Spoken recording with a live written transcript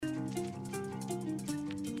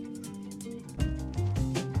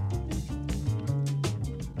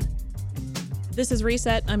This is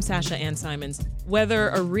Reset. I'm Sasha Ann Simons. Whether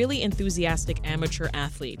a really enthusiastic amateur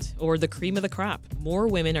athlete or the cream of the crop, more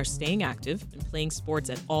women are staying active and playing sports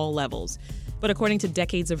at all levels. But according to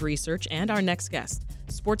decades of research and our next guest,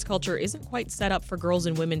 sports culture isn't quite set up for girls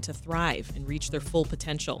and women to thrive and reach their full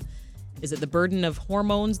potential. Is it the burden of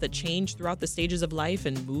hormones that change throughout the stages of life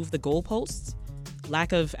and move the goalposts?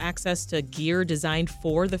 Lack of access to gear designed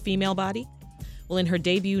for the female body? Well, in her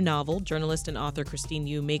debut novel, journalist and author Christine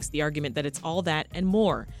Yu makes the argument that it's all that and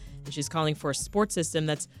more, and she's calling for a sports system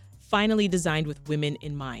that's finally designed with women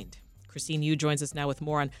in mind. Christine Yu joins us now with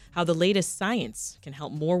more on how the latest science can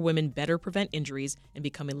help more women better prevent injuries and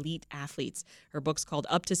become elite athletes. Her book's called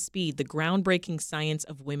Up to Speed, The Groundbreaking Science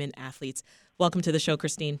of Women Athletes. Welcome to the show,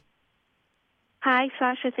 Christine. Hi,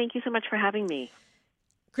 Sasha. Thank you so much for having me.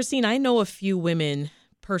 Christine, I know a few women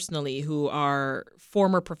personally who are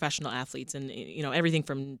former professional athletes and, everything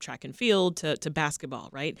from track and field to basketball,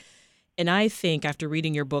 right? And I think after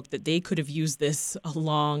reading your book that they could have used this a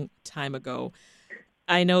long time ago.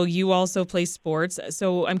 I know you also play sports,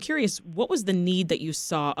 so I'm curious, what was the need that you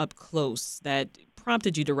saw up close that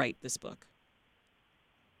prompted you to write this book?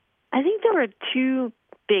 I think there were two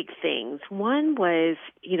big things. One was,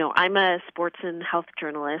 I'm a sports and health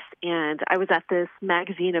journalist, and I was at this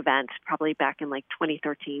magazine event probably back in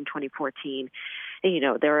 2013, 2014.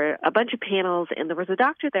 And, there were a bunch of panels, and there was a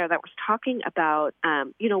doctor there that was talking about,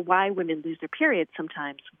 why women lose their periods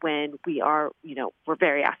sometimes when we are, we're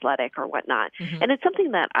very athletic or whatnot. Mm-hmm. And it's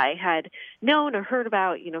something that I had known or heard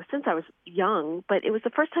about, since I was young, but it was the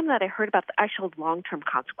first time that I heard about the actual long-term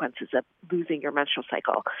consequences of losing your menstrual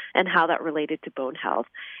cycle and how that related to bone health,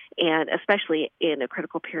 and especially in a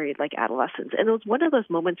critical period like adolescence. And it was one of those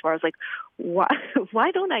moments where I was like,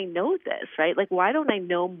 why don't I know this, right? Why don't I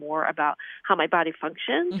know more about how my body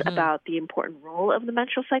functions, mm-hmm. about the important role of the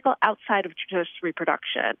menstrual cycle outside of just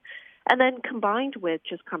reproduction? And then combined with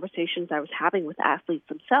just conversations I was having with athletes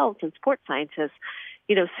themselves and sports scientists,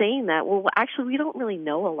 saying that, actually, we don't really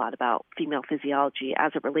know a lot about female physiology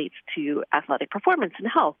as it relates to athletic performance and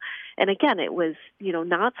health. And again, it was,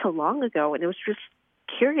 not so long ago, and it was just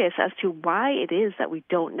curious as to why it is that we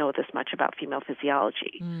don't know this much about female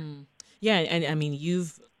physiology. Mm. Yeah, and I mean,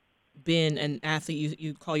 you've been an athlete.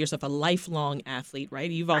 You call yourself a lifelong athlete, right?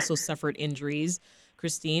 You've also suffered injuries,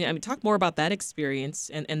 Christine. I mean, talk more about that experience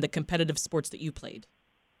and the competitive sports that you played.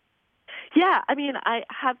 Yeah, I mean, I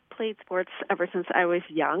have played sports ever since I was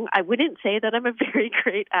young. I wouldn't say that I'm a very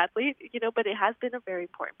great athlete, but it has been a very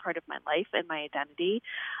important part of my life and my identity.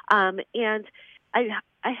 And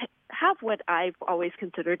I have what I've always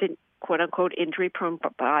considered an quote-unquote injury-prone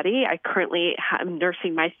body. I currently am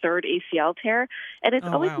nursing my third ACL tear, and it's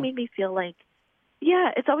always made me feel like,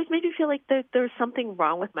 there's something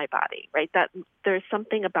wrong with my body, right? That there's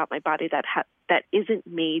something about my body that isn't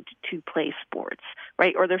made to play sports,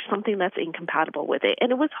 right? Or there's something that's incompatible with it.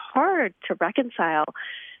 And it was hard to reconcile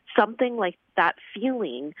something like that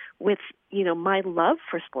feeling with, my love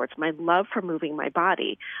for sports, my love for moving my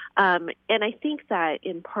body. And I think that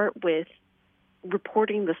in part with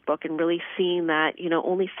reporting this book and really seeing that,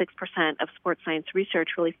 only 6% of sports science research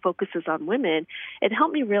really focuses on women, it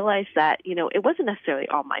helped me realize that, it wasn't necessarily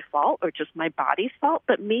all my fault or just my body's fault,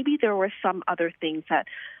 but maybe there were some other things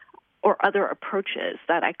or other approaches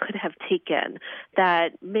that I could have taken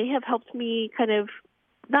that may have helped me kind of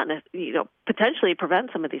not, potentially prevent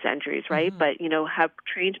some of these injuries, right? Mm-hmm. But, have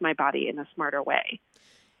trained my body in a smarter way.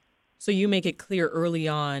 So you make it clear early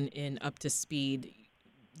on in Up to Speed,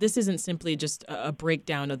 this isn't simply just a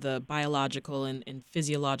breakdown of the biological and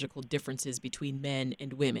physiological differences between men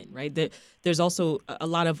and women, right? There's also a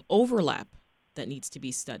lot of overlap that needs to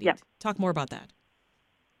be studied. Yep. Talk more about that.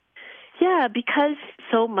 Yeah, because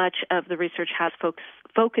so much of the research has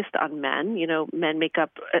focused on men, men make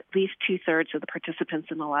up at least 2/3 of the participants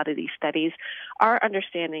in a lot of these studies. Our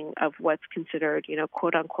understanding of what's considered,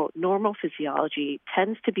 quote unquote, normal physiology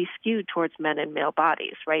tends to be skewed towards men and male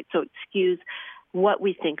bodies, right? So it skews what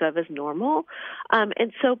we think of as normal.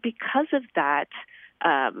 And so because of that,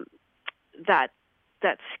 that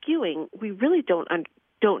skewing, we really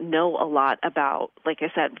don't know a lot about, like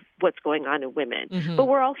I said, what's going on in women. Mm-hmm. But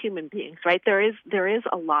we're all human beings, right? There is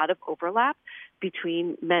a lot of overlap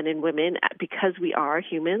between men and women because we are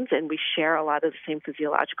humans and we share a lot of the same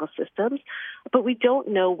physiological systems, but we don't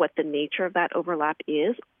know what the nature of that overlap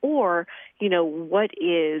is or, what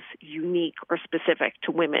is unique or specific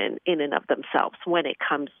to women in and of themselves when it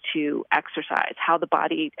comes to exercise, how the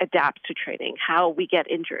body adapts to training, how we get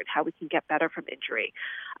injured, how we can get better from injury.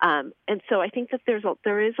 And so I think that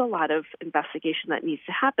there is a lot of investigation that needs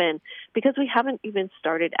to happen because we haven't even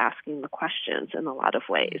started asking the questions in a lot of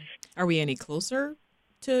ways. Are we any closer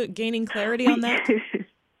to gaining clarity on that?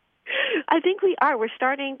 I think we are. We're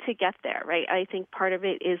starting to get there, right? I think part of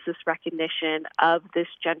it is this recognition of this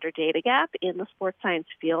gender data gap in the sports science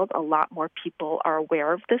field. A lot more people are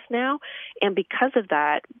aware of this now. And because of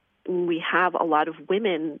that, we have a lot of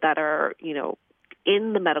women that are,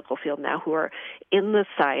 in the medical field now, who are in the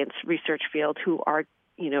science research field, who are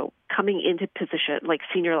coming into position, like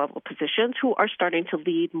senior level positions, who are starting to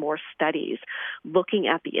lead more studies looking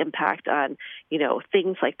at the impact on,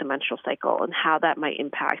 things like the menstrual cycle and how that might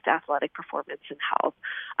impact athletic performance and health.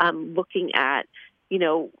 Looking at,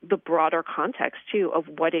 the broader context too of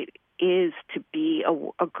what it is to be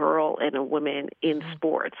a girl and a woman in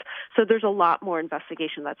sports. So there's a lot more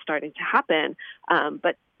investigation that's starting to happen.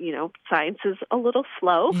 But, science is a little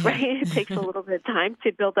slow, right? It takes a little bit of time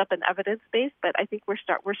to build up an evidence base, but I think we're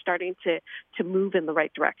starting to move in the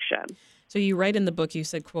right direction. So you write in the book, you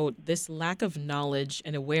said, quote, "This lack of knowledge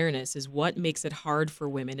and awareness is what makes it hard for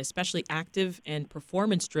women, especially active and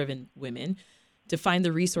performance-driven women, to find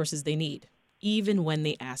the resources they need, even when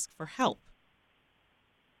they ask for help."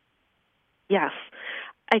 Yes.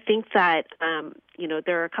 I think that,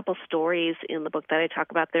 there are a couple stories in the book that I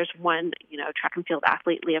talk about. There's one, track and field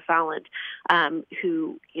athlete, Leah Fallon,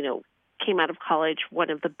 who, came out of college one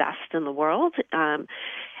of the best in the world,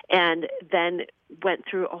 and then went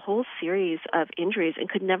through a whole series of injuries and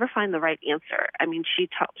could never find the right answer. I mean, she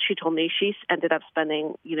told me she ended up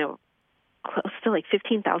spending, close to like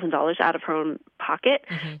 $15,000 out of her own pocket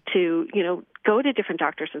to, go to different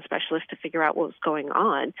doctors and specialists to figure out what was going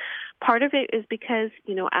on. Part of it is because,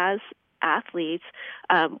 as athletes,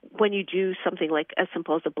 when you do something like as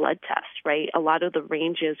simple as a blood test, right, a lot of the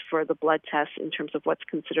ranges for the blood test in terms of what's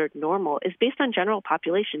considered normal is based on general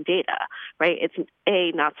population data, right? It's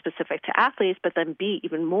A, not specific to athletes, but then B,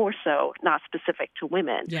 even more so, not specific to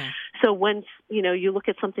women. Yeah. So once, you look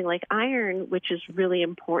at something like iron, which is really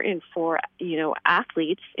important for,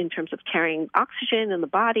 athletes in terms of carrying oxygen in the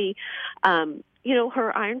body,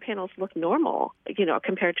 her iron panels look normal,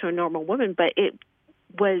 compared to a normal woman, but it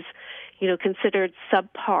was, considered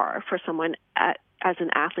subpar for someone as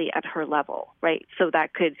an athlete at her level, right? So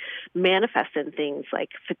that could manifest in things like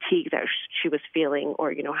fatigue that she was feeling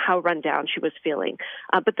or, how run down she was feeling.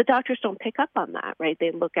 But the doctors don't pick up on that, right?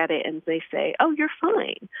 They look at it and they say, oh, you're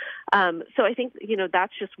fine. So I think,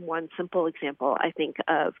 that's just one simple example, I think,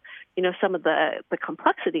 of, some of the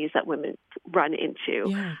complexities that women run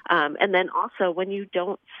into. Yeah. And then also when you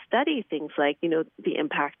don't study things like, the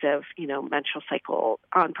impact of, menstrual cycle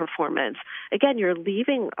on performance, again, you're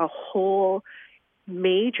leaving a whole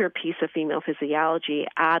major piece of female physiology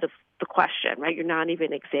out of the question, right? You're not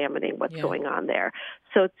even examining what's going on there.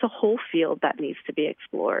 So it's a whole field that needs to be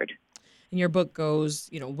explored. And your book goes,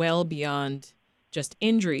 well beyond just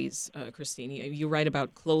injuries, Christine. You write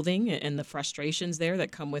about clothing and the frustrations there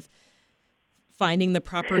that come with finding the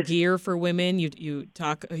proper gear for women. You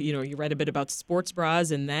talk, you write a bit about sports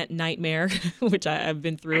bras and that nightmare, which I've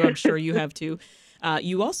been through. I'm sure you have too.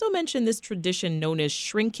 You also mentioned this tradition known as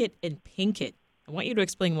shrink it and pink it. I want you to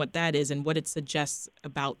explain what that is and what it suggests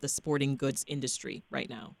about the sporting goods industry right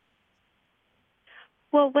now.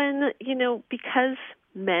 Well, because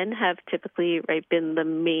men have typically, right, been the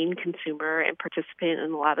main consumer and participant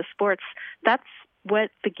in a lot of sports, that's what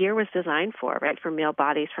the gear was designed for, right, for male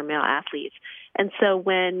bodies, for male athletes. And so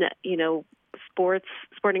when,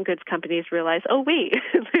 sporting goods companies realize, oh, wait,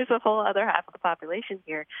 there's a whole other half of the population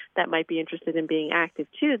here that might be interested in being active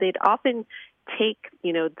too, they'd often take,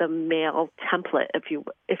 the male template, if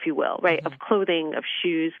you will, right, of clothing, of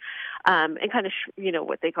shoes, and kind of,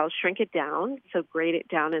 what they call shrink it down, so grade it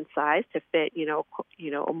down in size to fit,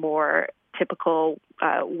 a more typical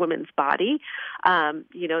woman's body.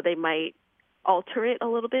 They might alter it a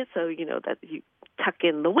little bit, so, that you tuck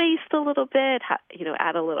in the waist a little bit,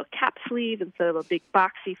 add a little cap sleeve instead of a big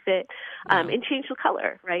boxy fit, and change the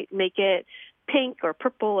color, right? Make it pink or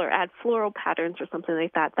purple or add floral patterns or something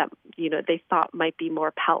like that they thought might be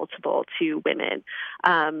more palatable to women.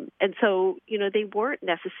 And so, they weren't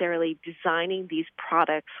necessarily designing these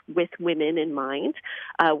products with women in mind,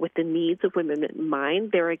 with the needs of women in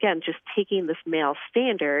mind. They were, again, just taking this male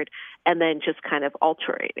standard and then just kind of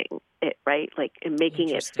altering it, right? Like, and making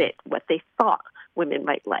it fit what they thought women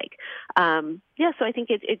might like. So I think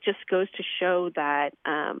it just goes to show that,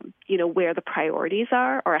 where the priorities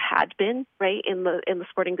are or had been, right, in the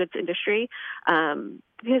sporting goods industry,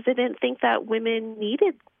 because they didn't think that women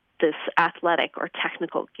needed this athletic or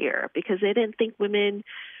technical gear, because they didn't think women,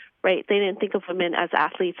 right, they didn't think of women as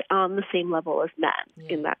athletes on the same level as men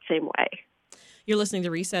in that same way. You're listening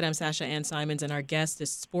to Reset. I'm Sasha Ann Simons, and our guest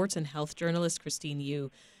is sports and health journalist Christine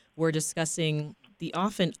Yu. We're discussing the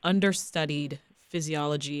often understudied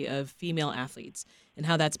physiology of female athletes and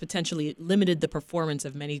how that's potentially limited the performance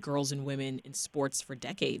of many girls and women in sports for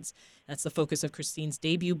decades. That's the focus of Christine's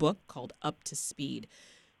debut book called Up to Speed.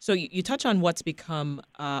 So you touch on what's become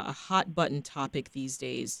a hot button topic these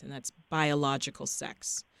days, and that's biological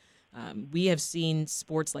sex. We have seen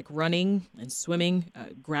sports like running and swimming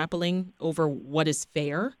grappling over what is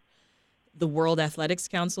fair. The World Athletics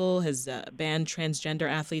Council has banned transgender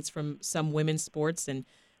athletes from some women's sports, and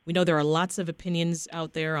we know there are lots of opinions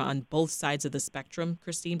out there on both sides of the spectrum,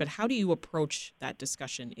 Christine, but how do you approach that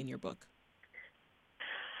discussion in your book?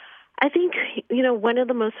 I think, one of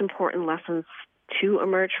the most important lessons to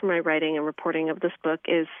emerge from my writing and reporting of this book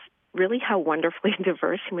is really how wonderfully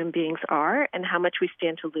diverse human beings are and how much we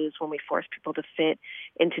stand to lose when we force people to fit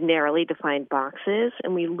into narrowly defined boxes.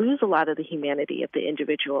 And we lose a lot of the humanity of the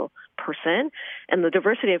individual person and the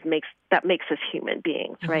diversity that makes us human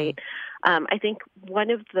beings, right? I think one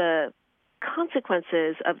of the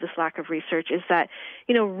consequences of this lack of research is that,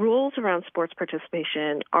 rules around sports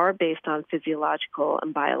participation are based on physiological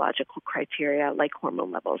and biological criteria like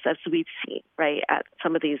hormone levels, as we've seen, right, at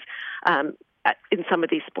some of these in some of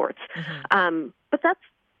these sports. But that's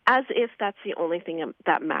as if that's the only thing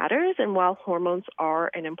that matters. And while hormones are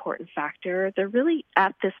an important factor, there really,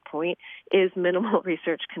 at this point, is minimal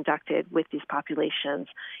research conducted with these populations,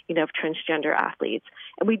 of transgender athletes.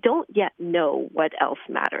 And we don't yet know what else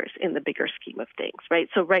matters in the bigger scheme of things, right?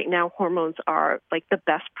 So right now, hormones are like the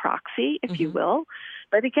best proxy, if you will.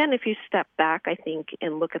 But again, if you step back, I think,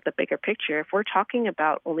 and look at the bigger picture, if we're talking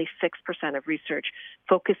about only 6% of research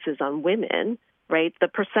focuses on women, right, the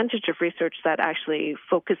percentage of research that actually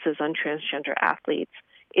focuses on transgender athletes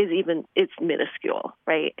it's minuscule,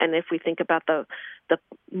 right? And if we think about the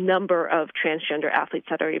number of transgender athletes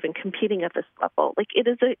that are even competing at this level, it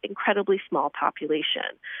is an incredibly small population.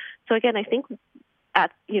 So again, I think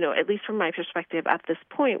at least from my perspective at this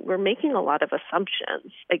point, we're making a lot of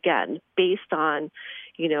assumptions, again, based on,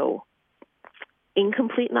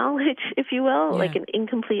 incomplete knowledge, if you will, like an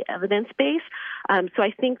incomplete evidence base. So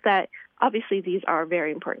I think that obviously these are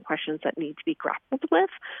very important questions that need to be grappled with,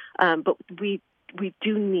 but we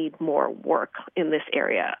do need more work in this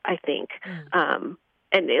area, I think.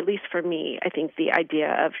 And at least for me, I think the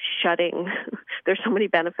idea of shutting, there's so many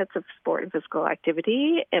benefits of sport and physical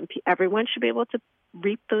activity, and everyone should be able to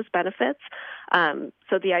reap those benefits.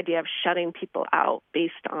 So the idea of shutting people out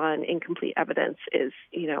based on incomplete evidence is,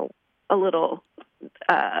 a little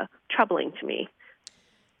troubling to me.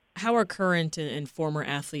 How are current and former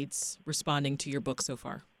athletes responding to your book so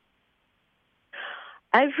far?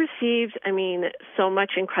 I've received, so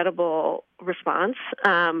much incredible response,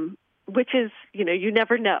 which is, you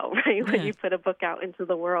never know, right, when you put a book out into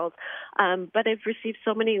the world. But I've received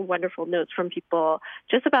so many wonderful notes from people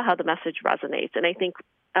just about how the message resonates. And I think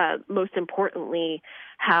most importantly,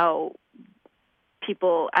 how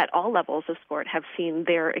people at all levels of sport have seen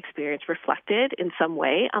their experience reflected in some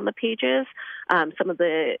way on the pages. Some of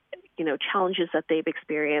the, challenges that they've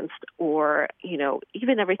experienced, or,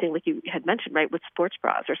 even everything like you had mentioned, right, with sports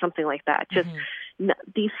bras or something like that. Just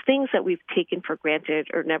these things that we've taken for granted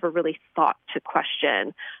or never really thought to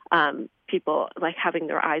question. People like having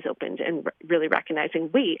their eyes opened and really recognizing,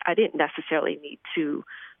 wait, I didn't necessarily need to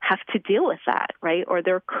have to deal with that, right? Or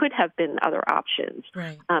there could have been other options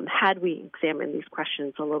had we examined these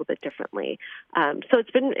questions a little bit differently. So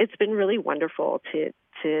it's been really wonderful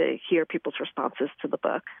to hear people's responses to the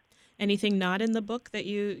book. Anything not in the book that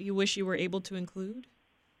you wish you were able to include?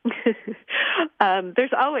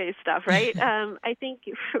 There's always stuff, right? I think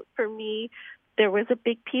for me, there was a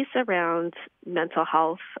big piece around mental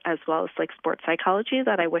health as well as sports psychology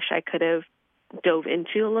that I wish I could have dove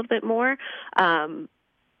into a little bit more.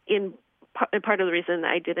 In part of the reason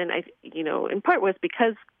I didn't, in part was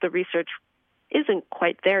because the research isn't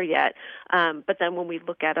quite there yet. But then when we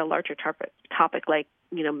look at a larger topic like,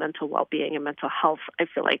 mental well-being and mental health, I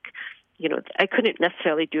feel like, I couldn't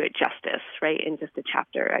necessarily do it justice, right, in just a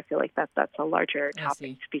chapter. I feel like that's a larger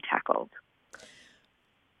topic to be tackled.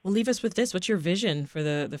 Well, leave us with this. What's your vision for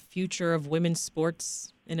the future of women's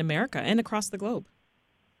sports in America and across the globe?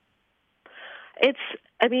 It's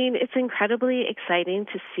incredibly exciting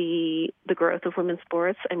to see the growth of women's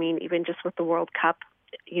sports. Even just with the World Cup,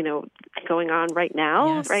 going on right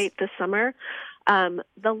now, right, this summer,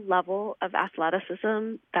 the level of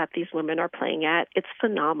athleticism that these women are playing at, it's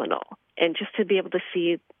phenomenal. And just to be able to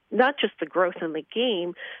see not just the growth in the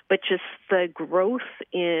game, but just the growth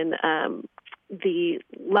in the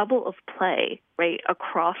level of play, right,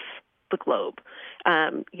 across the globe.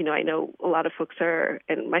 I know a lot of folks are,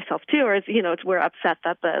 and myself too, we're upset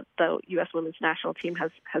that the U.S. women's national team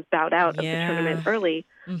has bowed out of the tournament early.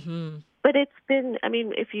 But it's been, I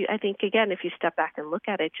mean, I think, again, if you step back and look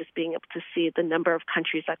at it, just being able to see the number of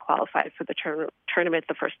countries that qualified for the tournament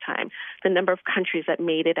the first time, the number of countries that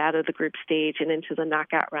made it out of the group stage and into the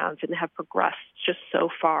knockout rounds and have progressed just so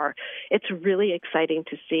far, it's really exciting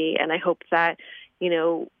to see. And I hope that,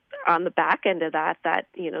 on the back end of that,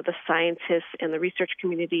 the scientists and the research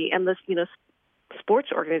community and the, sports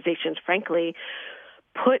organizations, frankly,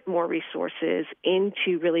 put more resources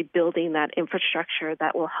into really building that infrastructure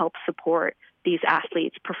that will help support these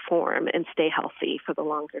athletes perform and stay healthy for the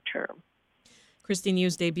longer term. Christine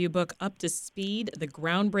Yu's debut book, Up to Speed, The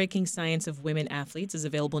Groundbreaking Science of Women Athletes, is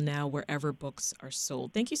available now wherever books are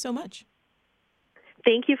sold. Thank you so much.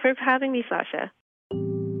 Thank you for having me, Sasha.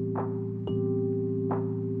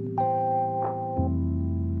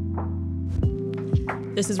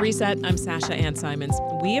 This is Reset. I'm Sasha Ann Simons.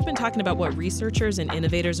 We have been talking about what researchers and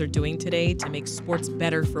innovators are doing today to make sports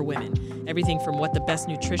better for women. Everything from what the best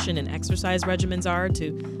nutrition and exercise regimens are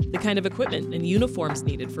to the kind of equipment and uniforms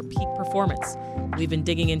needed for peak performance. We've been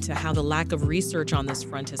digging into how the lack of research on this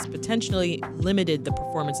front has potentially limited the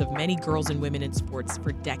performance of many girls and women in sports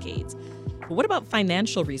for decades. But what about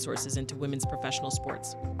financial resources into women's professional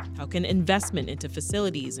sports? How can investment into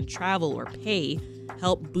facilities and travel or pay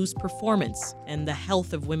help boost performance and the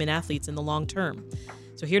health of women athletes in the long term?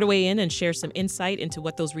 So here to weigh in and share some insight into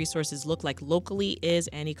what those resources look like locally is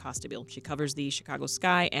Annie Costabile. She covers the Chicago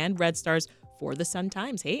Sky and Red Stars for the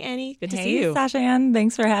Sun-Times. Hey, Annie, good to see you. Hey, Sasha Ann,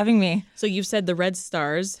 thanks for having me. So you've said the Red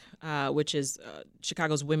Stars, which is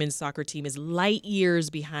Chicago's women's soccer team, is light years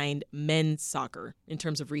behind men's soccer in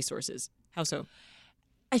terms of resources. How so?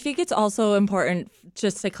 I think it's also important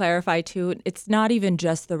just to clarify, too, it's not even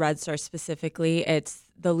just the Red Stars specifically. It's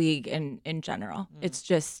the league in general. It's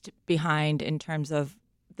just behind in terms of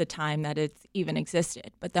the time that it's even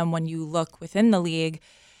existed. But then when you look within the league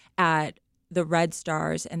at the Red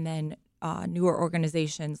Stars and then newer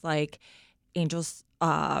organizations like Angel City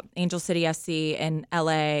FC in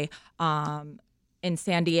LA, in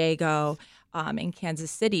San Diego, in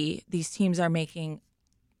Kansas City, these teams are making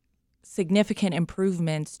significant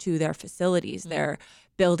improvements to their facilities. They're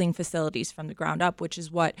building facilities from the ground up, which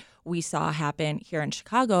is what we saw happen here in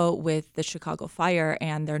Chicago with the Chicago Fire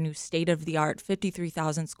and their new state-of-the-art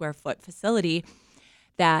 53,000 square foot facility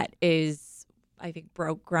that is, I think,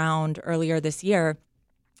 broke ground earlier this year.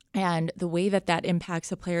 And the way that that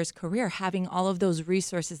impacts a player's career, having all of those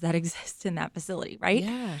resources that exist in that facility, right?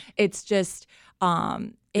 Yeah. It's just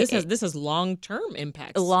this has long-term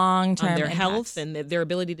impacts on their impacts. health and their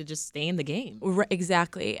ability to just stay in the game.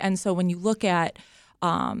 Exactly. And so when you look at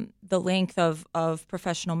the length of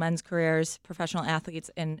professional men's careers, professional athletes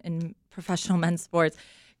in professional men's sports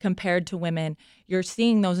compared to women, you're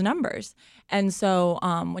seeing those numbers. And so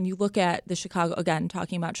when you look at the Chicago, again,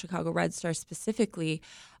 talking about Chicago Red Stars specifically,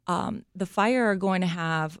 the Fire are going to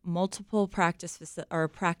have multiple practice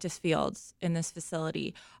fields in this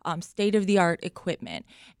facility, state-of-the-art equipment.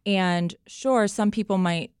 And sure, some people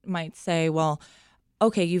might say, well,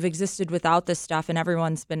 okay, you've existed without this stuff and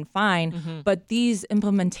everyone's been fine, but these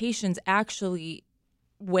implementations actually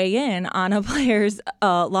weigh in on a player's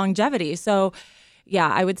longevity. So, yeah,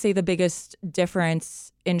 I would say the biggest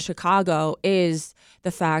difference in Chicago is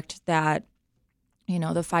the fact that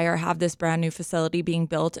the Fire have this brand new facility being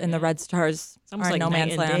built, and the Red Stars are in no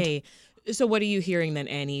man's land. So what are you hearing then,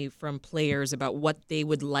 Annie, from players about what they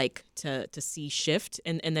would like to see shift?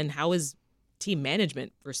 And then how is team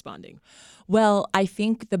management responding? Well, I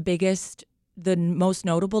think the most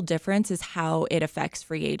notable difference is how it affects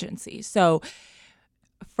free agency. So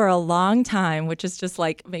for a long time, which is just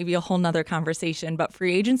like maybe a whole nother conversation, but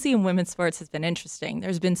free agency in women's sports has been interesting.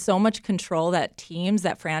 There's been so much control that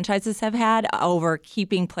franchises have had over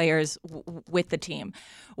keeping players with the team,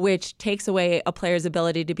 which takes away a player's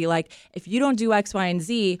ability to be like, if you don't do X, Y, and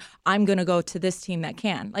Z, I'm going to go to this team that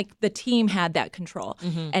can. Like the team had that control.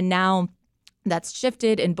 And now that's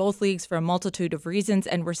shifted in both leagues for a multitude of reasons.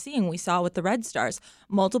 And we saw with the Red Stars,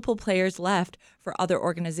 multiple players left for other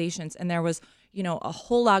organizations. And there was a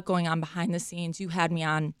whole lot going on behind the scenes. You had me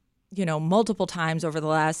on, multiple times over the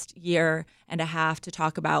last year and a half to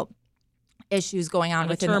talk about issues going on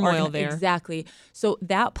within the turmoil there. Exactly. So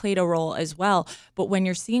that played a role as well. But when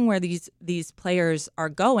you're seeing where these players are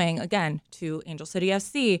going, again, to Angel City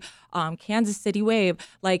FC, Kansas City Wave,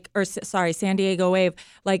 San Diego Wave,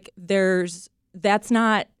 that's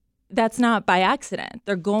not by accident.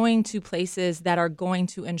 They're going to places that are going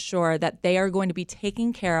to ensure that they are going to be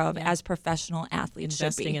taken care of as professional athletes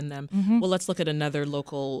investing should be. in them. Well, let's look at another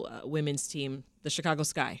local women's team, the Chicago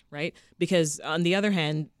Sky, right? Because on the other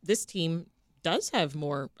hand, this team does have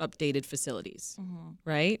more updated facilities,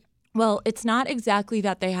 right? Well, it's not exactly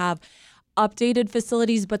that they have updated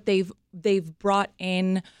facilities, but they've brought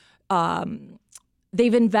in,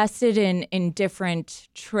 they've invested in different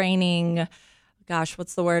training. Gosh,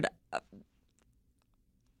 what's the word?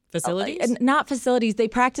 Facilities? Not facilities. They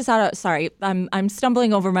practice out of. Sorry, I'm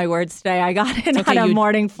stumbling over my words today. I got in on a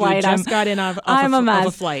morning flight. You just got in off I'm a mess.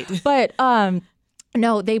 Of a flight. But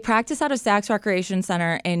no, they practice out of Saks Recreation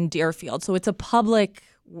Center in Deerfield. So it's a public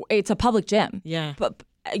gym. Yeah. But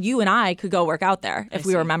you and I could go work out there if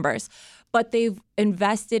we were members. But they've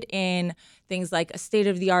invested in things like a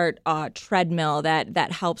state-of-the-art treadmill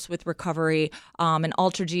that helps with recovery, an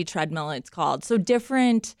Ultra G treadmill it's called. So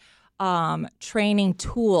different training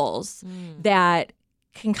tools that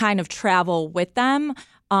can kind of travel with them,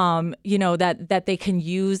 that they can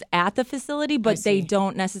use at the facility, but they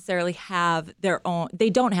don't necessarily have their own. They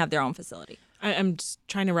don't have their own facility. I'm just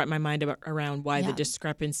trying to wrap my mind around why the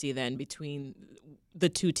discrepancy then between the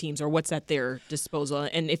two teams, or what's at their disposal,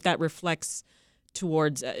 and if that reflects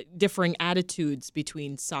towards differing attitudes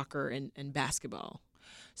between soccer and basketball.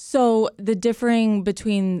 So the differing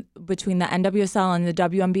between the NWSL and the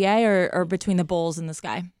WNBA, or between the Bulls and the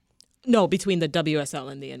Sky? No, between the WSL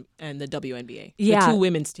and the WNBA. Yeah. The two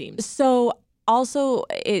women's teams. So also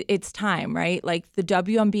it's time, right? Like the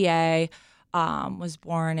WNBA was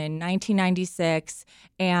born in 1996,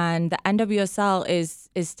 and the NWSL is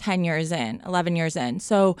 11 years in.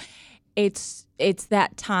 So it's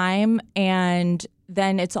that time, and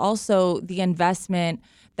then it's also the investment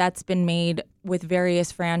that's been made with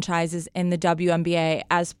various franchises in the WNBA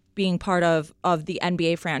as being part of the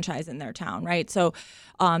NBA franchise in their town, right? So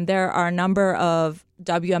there are a number of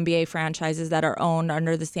WNBA franchises that are owned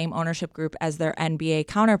under the same ownership group as their NBA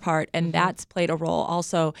counterpart, and that's played a role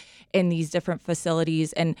also in these different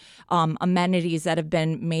facilities and amenities that have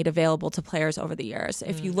been made available to players over the years.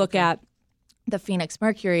 If you look at the Phoenix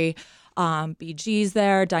Mercury, BG's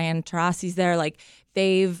there, Diana Taurasi's there, like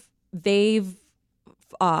they've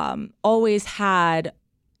always had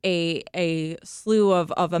a slew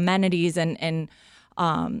of amenities and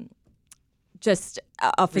just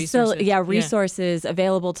a facility, resources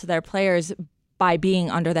available to their players by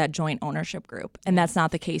being under that joint ownership group. And that's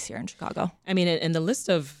not the case here in Chicago. I mean, and the list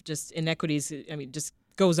of just inequities, just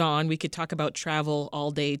goes on. We could talk about travel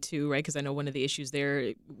all day too, right? Because I know one of the issues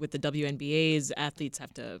there with the WNBA is athletes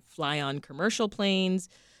have to fly on commercial planes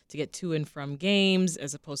to get to and from games,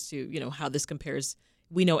 as opposed to, how this compares.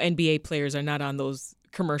 We know NBA players are not on those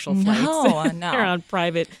commercial flights. No. They're on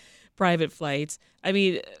private flights. I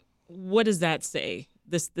mean, what does that say?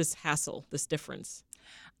 This hassle, this difference?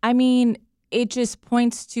 I mean, it just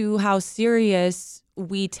points to how serious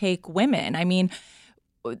we take women. I mean,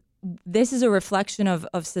 this is a reflection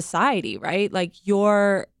of society, right? Like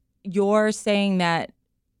you're saying that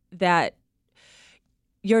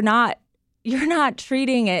you're not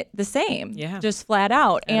treating it the same, just flat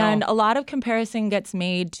out. And a lot of comparison gets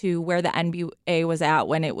made to where the NBA was at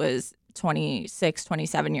when it was 26,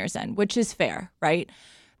 27 years in, which is fair, right?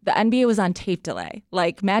 The NBA was on tape delay.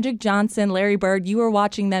 Like Magic Johnson, Larry Bird, you were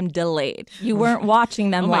watching them delayed. You weren't watching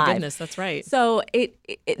them live. Oh my goodness, that's right. So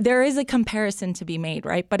there is a comparison to be made,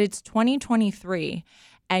 right? But it's 2023,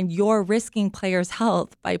 and you're risking players'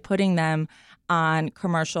 health by putting them on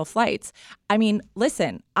commercial flights. I mean,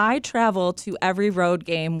 listen, I travel to every road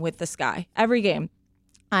game with the Sky. Every game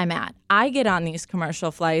I'm at, I get on these commercial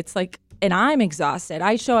flights, and I'm exhausted.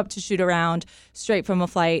 I show up to shoot around straight from a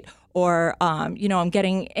flight, or I'm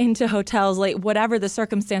getting into hotels late, whatever the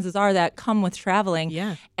circumstances are that come with traveling.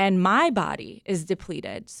 Yeah. And my body is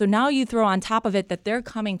depleted. So now you throw on top of it that they're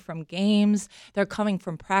coming from games, they're coming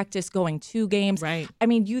from practice, going to games. Right. I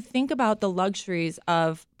mean, you think about the luxuries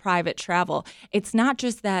of private travel. It's not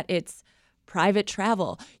just that it's private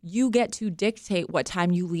travel. You get to dictate what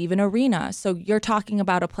time you leave an arena. So you're talking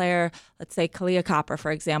about a player, let's say Kalia Copper,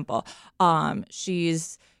 for example.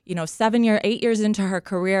 She's 8 years into her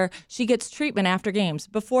career, she gets treatment after games,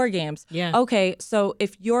 before games. Yeah. Okay, so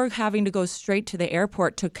if you're having to go straight to the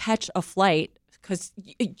airport to catch a flight because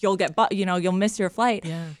you'll miss your flight,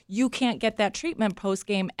 you can't get that treatment post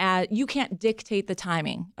game. You can't dictate the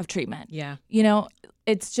timing of treatment. Yeah.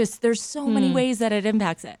 It's just there's so many ways that it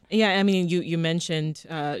impacts it. Yeah, I mean, you mentioned,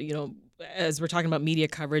 as we're talking about media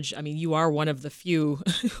coverage, I mean, you are one of the few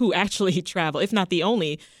who actually travel, if not the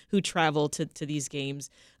only, who travel to these games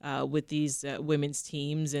with these women's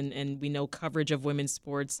teams, and we know coverage of women's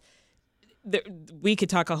sports. We could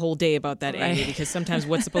talk a whole day about that, Amy, because sometimes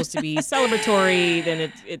what's supposed to be celebratory,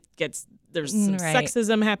 then there's some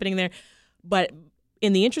sexism happening there. But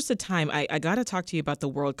in the interest of time, I got to talk to you about the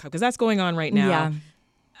World Cup, because that's going on right now. Yeah.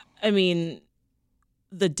 I mean,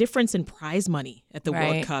 the difference in prize money at the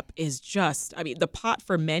World Cup is just, I mean, the pot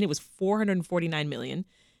for men, it was $449 million.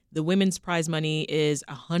 The women's prize money is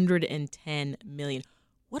 $110 million.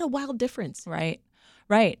 What a wild difference. Right.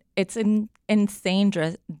 It's an insane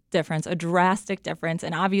difference, a drastic difference.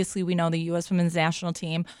 And obviously we know the U.S. women's national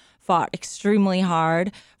team fought extremely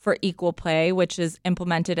hard for equal pay, which is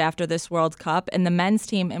implemented after this World Cup. And the men's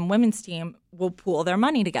team and women's team will pool their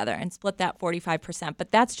money together and split that 45%.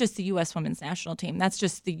 But that's just the U.S. women's national team. That's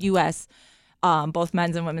just the U.S. Both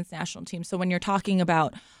men's and women's national teams. So when you're talking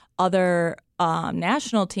about other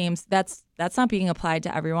national teams, that's not being applied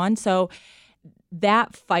to everyone. So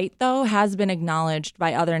that fight, though, has been acknowledged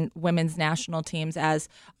by other women's national teams as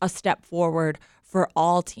a step forward for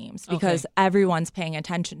all teams because everyone's paying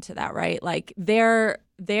attention to that, right? Like they're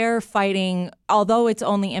fighting, although it's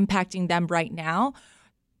only impacting them right now,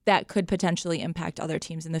 that could potentially impact other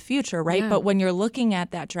teams in the future, right? Yeah. But when you're looking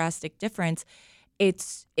at that drastic difference,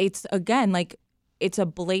 it's again, like it's a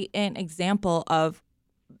blatant example of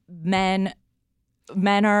men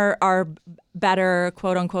are better,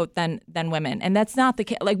 quote unquote, than women. And that's not the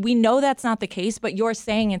case. Like, we know that's not the case, but you're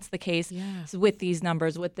saying it's the case with these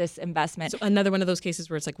numbers, with this investment. So another one of those cases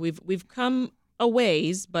where it's like we've come a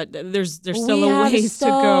ways, but there's still a ways to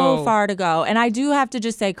go. So far to go. And I do have to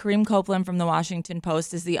just say Kareem Copeland from the Washington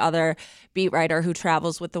Post is the other beat writer who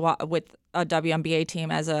travels with a WNBA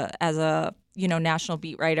team as a national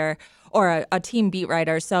beat writer or a team beat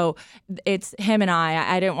writer. So it's him and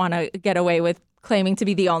I didn't want to get away with claiming to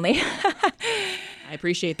be the only. I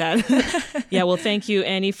appreciate that. Yeah, well, thank you,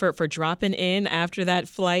 Annie, for dropping in after that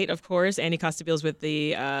flight, of course. Annie Costabiles with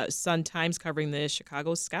the Sun-Times covering the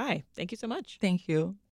Chicago Sky. Thank you so much. Thank you.